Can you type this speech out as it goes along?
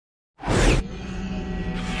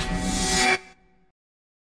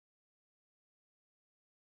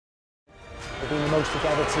bunch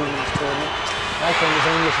together team in this tournament. I think as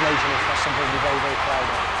an English nation, that's something to be very, very proud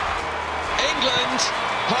of. England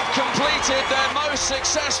have completed their most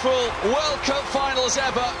successful World Cup finals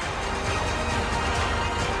ever.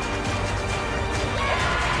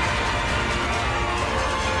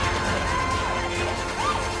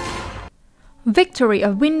 Victory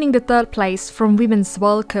of winning the third place from Women's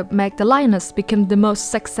World Cup made the Lioness become the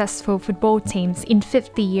most successful football teams in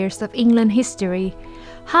 50 years of England history.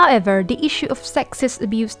 However, the issue of sexist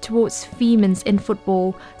abuse towards females in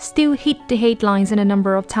football still hit the headlines a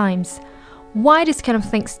number of times. Why this kind of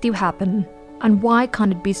thing still happen, and why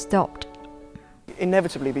can't it be stopped?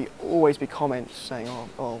 Inevitably, always be comments saying,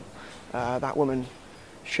 that woman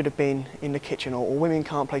should have been in the kitchen, or women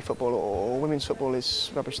can't play football, or women's football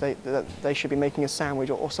is rubbish, they should be making a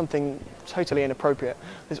sandwich, or something totally inappropriate.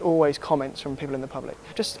 There's always comments from people in the public.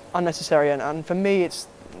 Just unnecessary, and for me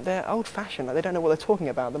they're old-fashioned, like, they don't know what they're talking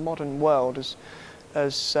about. The modern world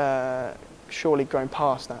has surely grown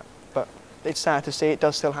past that, but it's sad to see it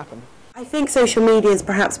does still happen. I think social media is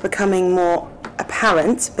perhaps becoming more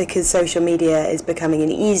apparent because social media is becoming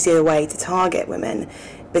an easier way to target women,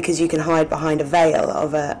 because you can hide behind a veil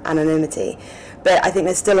of anonymity. But I think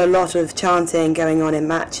there's still a lot of chanting going on in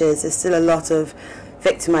matches, there's still a lot of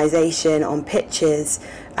victimisation on pitches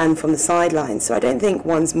and from the sidelines, so I don't think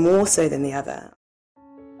one's more so than the other.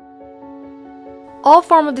 All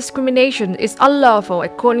form of discrimination is unlawful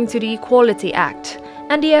according to the Equality Act,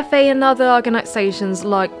 and the FA and other organizations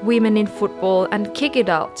like Women in Football and Kick It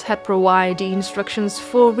Out had provided the instructions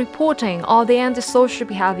for reporting all the antisocial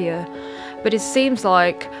behavior. But it seems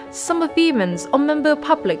like some of women's or member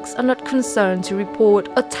publics are not concerned to report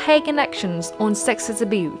or take actions on sexist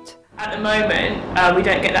abuse. At the moment, we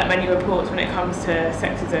don't get that many reports when it comes to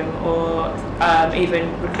sexism or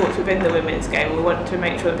even reports within the women's game. We want to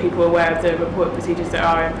make sure that people are aware of the report procedures that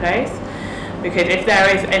are in place, because if there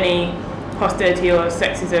is any hostility or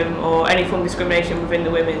sexism or any form of discrimination within the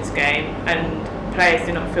women's game and players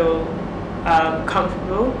do not feel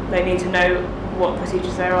comfortable, they need to know what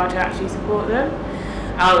procedures there are to actually support them.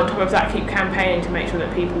 On top of that, keep campaigning to make sure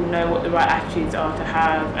that people know what the right attitudes are to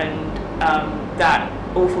have, and that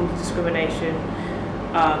all forms of discrimination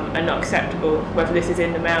are not acceptable, whether this is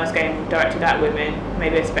in the males game directed at women,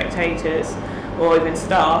 maybe as spectators or even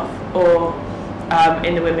staff, or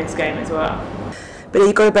in the women's game as well. But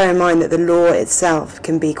you've got to bear in mind that the law itself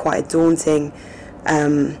can be quite a daunting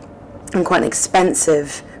and quite an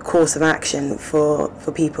expensive course of action for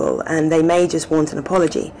people, and they may just want an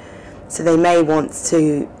apology. So they may want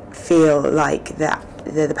to feel like that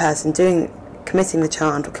the person committing the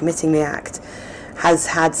chant or committing the act has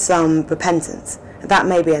had some repentance. That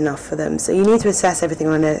may be enough for them. So you need to assess everything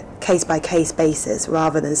on a case-by-case basis,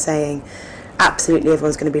 rather than saying absolutely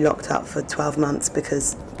everyone's going to be locked up for 12 months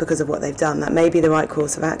because of what they've done. That may be the right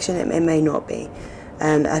course of action, it may not be.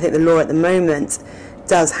 And I think the law at the moment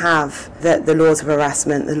does have the laws of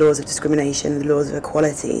harassment, the laws of discrimination, the laws of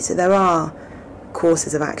equality. So there are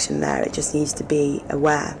courses of action there. It just needs to be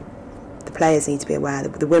aware. The players need to be aware,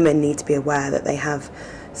 the women need to be aware that they have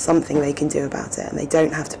something they can do about it, and they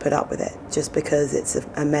don't have to put up with it just because it's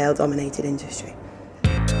a male-dominated industry.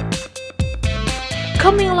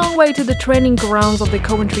 Coming a long way to the training grounds of the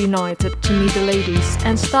Coventry United to meet the ladies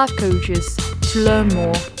and staff coaches to learn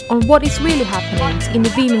more on what is really happening in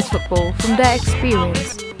the women's football from their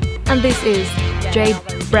experience. And this is Jade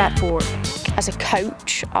Bradford. As a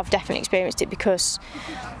coach, I've definitely experienced it, because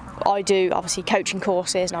I do obviously coaching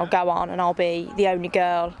courses, and I'll go on and I'll be the only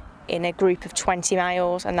girl in a group of 20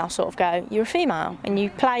 males, and they'll sort of go, "You're a female and you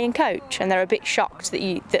play and coach," and they're a bit shocked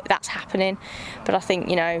that that's happening. But I think,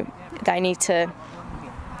 you know, they need to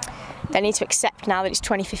accept now that it's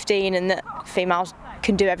 2015 and that females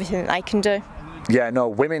can do everything that they can do. Yeah, no,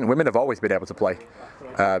 women have always been able to play.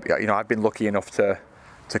 You know, I've been lucky enough to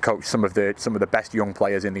coach some of the best young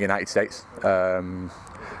players in the United States. I'm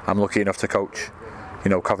lucky enough to coach, you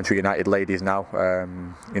know, Coventry United ladies now.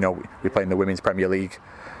 You know, we play in the Women's Premier League.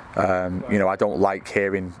 You know, I don't like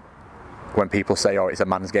hearing when people say, "Oh, it's a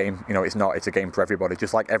man's game." You know, it's not. It's a game for everybody.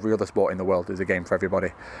 Just like every other sport in the world is a game for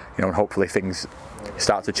everybody. You know, and hopefully things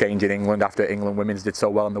start to change in England after England women's did so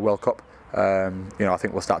well in the World Cup. You know, I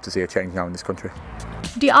think we'll start to see a change now in this country.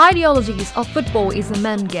 The ideologies of football is a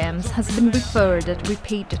men's game has been referred to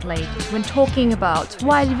repeatedly when talking about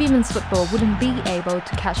why the women's football wouldn't be able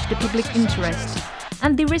to catch the public interest.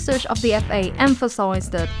 And the research of the FA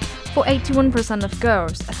emphasized that for 81% of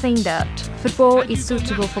girls think that football is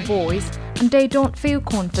suitable for boys and they don't feel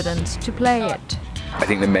confident to play it. I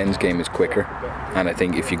think the men's game is quicker, and I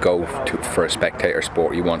think if you go for a spectator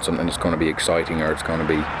sport, you want something that's going to be exciting or it's going to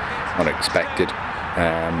be unexpected.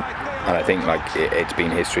 And I think like it's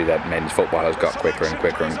been history that men's football has got quicker and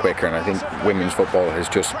quicker and quicker, and I think women's football has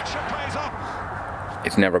just,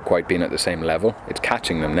 it's never quite been at the same level. It's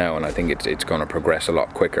catching them now, and I think it's going to progress a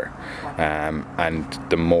lot quicker. And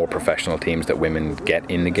the more professional teams that women get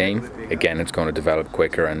in the game, again, it's going to develop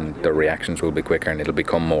quicker, and the reactions will be quicker, and it'll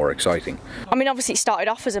become more exciting. I mean, obviously it started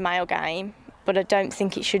off as a male game, but I don't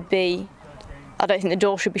think it should be. I don't think the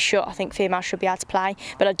door should be shut. I think females should be able to play,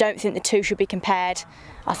 but I don't think the two should be compared.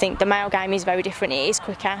 I think the male game is very different. It is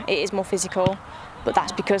quicker, it is more physical, but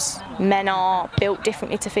that's because men are built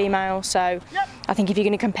differently to females. So I think if you're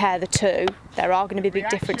going to compare the two, there are going to be big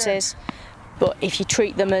differences. But if you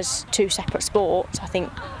treat them as two separate sports, I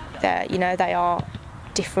think they are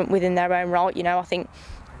different within their own right. I think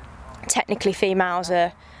technically females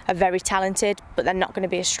are very talented, but they're not going to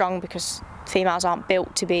be as strong because females aren't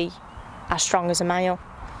built to be as strong as a male.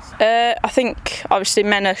 I think obviously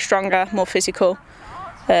men are stronger, more physical.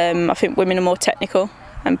 I think women are more technical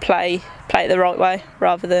and play it the right way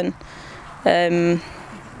rather than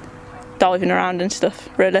diving around and stuff,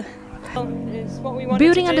 really.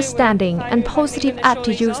 Building understanding and positive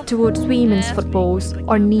attitudes towards women's footballs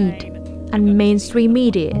are needed, and mainstream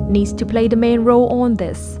media needs to play the main role on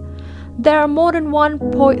this. There are more than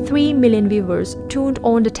 1.3 million viewers tuned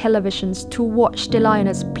on the televisions to watch the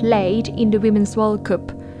Lioness played in the Women's World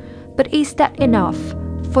Cup. But is that enough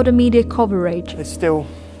for the media coverage? There's still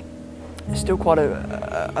quite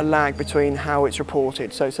a lag between how it's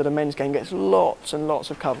reported. So the men's game gets lots and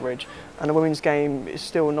lots of coverage, and the women's game is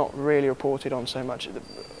still not really reported on so much.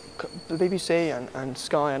 The BBC and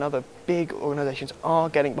Sky and other big organisations are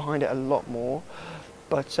getting behind it a lot more.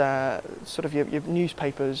 But sort of your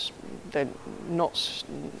newspapers, they're not,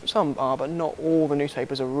 some are, but not all the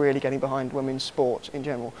newspapers are really getting behind women's sport in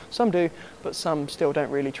general. Some do, but some still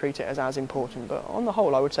don't really treat it as important. But on the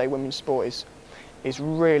whole, I would say women's sport is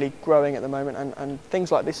really growing at the moment, and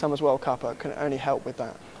things like this summer's World Cup can only help with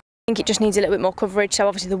that. I think it just needs a little bit more coverage. So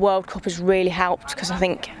obviously the World Cup has really helped, because I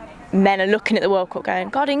think men are looking at the World Cup going,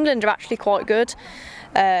 God, England are actually quite good.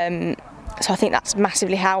 So I think that's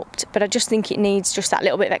massively helped, but I just think it needs just that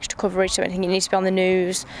little bit of extra coverage. So I think it needs to be on the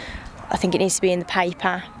news. I think it needs to be in the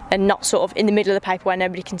paper, and not sort of in the middle of the paper where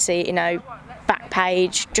nobody can see it, back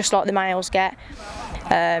page, just like the males get.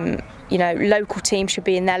 Local teams should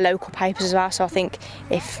be in their local papers as well. So I think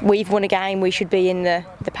if we've won a game, we should be in the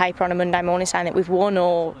paper on a Monday morning saying that we've won,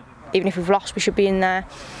 or even if we've lost, we should be in there.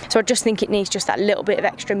 So I just think it needs just that little bit of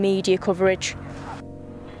extra media coverage.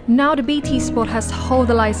 Now the BT Sport has hold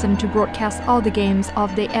the license to broadcast all the games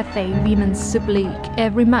of the FA Women's Super League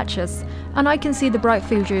every matches, and I can see the bright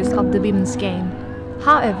futures of the women's game.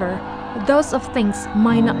 However, those of things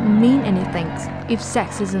might not mean anything if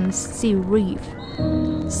sexism still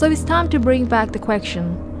reigns. So it's time to bring back the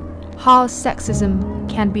question: how sexism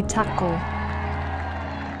can be tackled.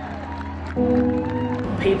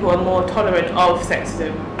 People are more tolerant of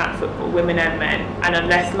sexism at football, women and men, and are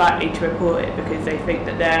less likely to report it because they think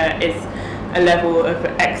that there is a level of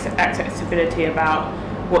accessibility about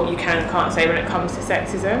what you can and can't say when it comes to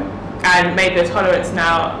sexism. And maybe the tolerance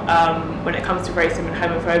now when it comes to racism and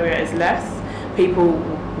homophobia is less. People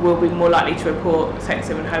will be more likely to report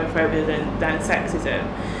sexism and homophobia than sexism.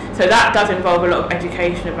 So that does involve a lot of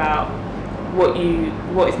education about what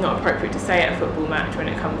is not appropriate to say at a football match when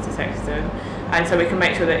it comes to sexism, and so we can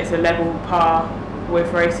make sure that it's a level par with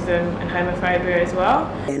racism and homophobia as well.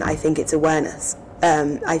 And I think it's awareness.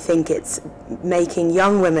 I think it's making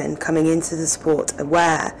young women coming into the sport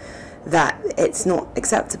aware that it's not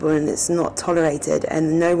acceptable and it's not tolerated,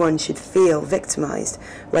 and no one should feel victimised,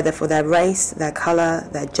 whether for their race, their colour,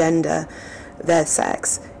 their gender, their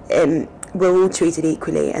sex. We're all treated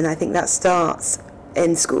equally, and I think that starts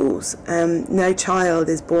in schools. No child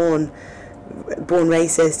is born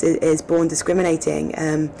racist, is born discriminating,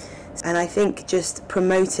 and I think just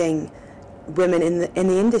promoting women in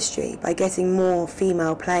the industry by getting more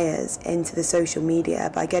female players into the social media,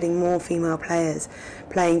 by getting more female players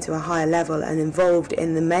playing to a higher level and involved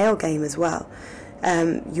in the male game as well,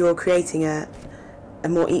 you're creating a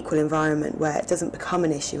more equal environment where it doesn't become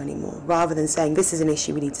an issue anymore. Rather than saying this is an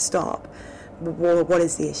issue we need to stop, what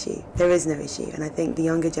is the issue? There is no issue, and I think the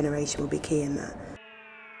younger generation will be key in that.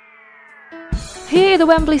 Here at the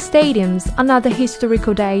Wembley Stadiums, another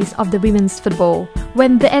historical days of the women's football,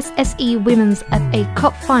 when the SSE Women's FA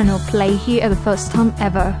Cup final play here at the first time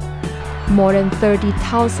ever. More than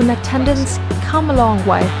 30,000 attendants come a long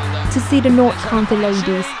way to see the North County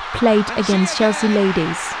ladies played against Chelsea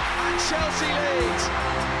ladies. And Chelsea leads.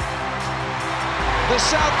 The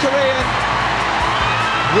South Korean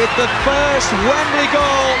with the first Wembley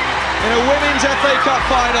goal in a Women's FA Cup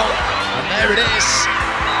final. And there it is.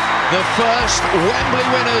 The first Wembley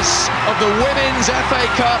winners of the Women's FA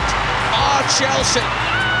Cup are Chelsea.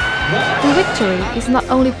 The victory is not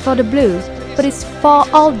only for the Blues, but it's for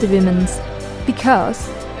all the women's, because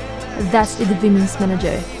that's the women's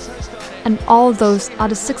manager, and all those are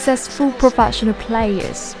the successful professional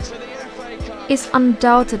players. It's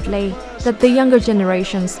undoubtedly that the younger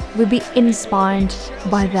generations will be inspired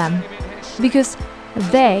by them, because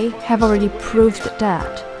they have already proved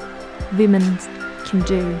that women can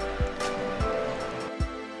do